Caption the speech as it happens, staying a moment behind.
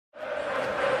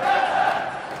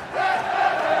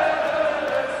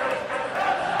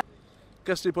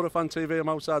Guesty Boro Fan TV, I'm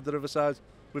outside the Riverside.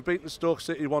 We've beaten Stoke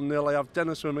City 1-0. I have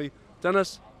Dennis with me.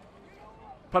 Dennis,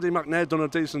 Paddy McNair done a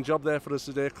decent job there for us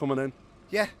today coming in.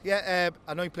 Yeah.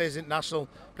 I know he plays international,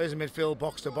 plays in midfield,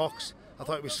 box to box. I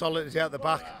thought he was solid today at the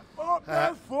back. Up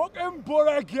the fucking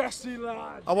Boro, Guesty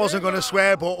lad. I wasn't going to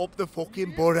swear, but up the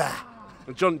fucking Boro.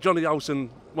 And Johnny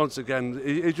Howson, once again,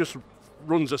 he just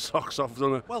runs the socks off,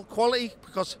 doesn't he? Well, quality,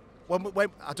 because when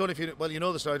I don't know if you, well, you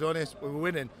know the story, don't you? We were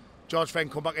winning. George Fenn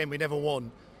come back in, we never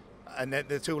won. And then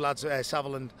the two lads,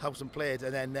 Saville and Howson, played,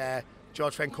 and then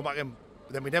George Fenn come back in,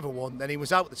 then we never won. Then he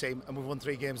was out the team, and we've won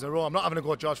 3 games in a row. I'm not having to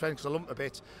go at George Fenn because I lumped a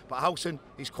bit, but Howson,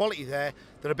 he's quality there.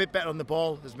 They're a bit better on the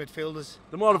ball as midfielders.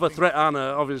 They're more of a threat, aren't they?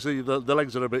 Obviously, the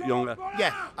legs are a bit younger.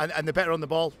 Yeah, and they're better on the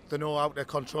ball. They know how to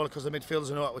control it because the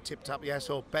midfielders know how to tip-tap, yeah,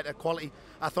 so better quality.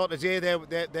 I thought today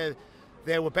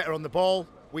they were better on the ball.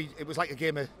 It was like a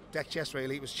game of deck chess,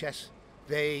 really. It was chess.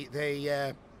 They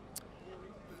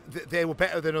were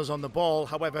better than us on the ball,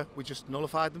 however, we just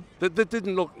nullified them. They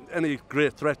didn't look any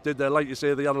great threat, did they? Like you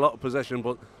say, they had a lot of possession,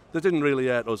 but they didn't really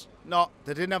hurt us. No,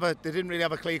 they didn't really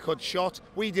have a clear-cut shot.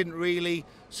 We didn't really,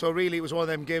 so really it was one of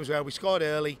them games where we scored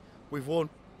early, we've won,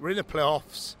 we're in the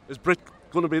playoffs. Is Britt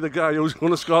going to be the guy who's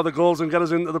going to score the goals and get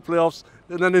us into the playoffs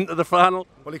and then into the final?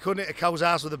 Well, he couldn't hit a cow's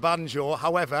ass with a banjo,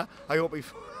 however, I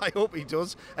hope he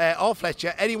does. Or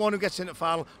Fletcher, anyone who gets into the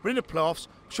final, we're in the playoffs,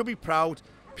 should be proud.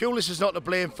 Pulis is not to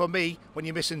blame for me when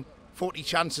you're missing 40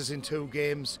 chances in 2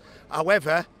 games.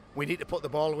 However, we need to put the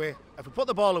ball away. If we put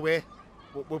the ball away,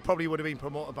 we probably would have been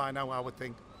promoted by now, I would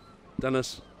think.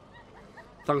 Dennis,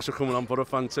 thanks for coming on Boro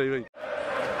Fan TV.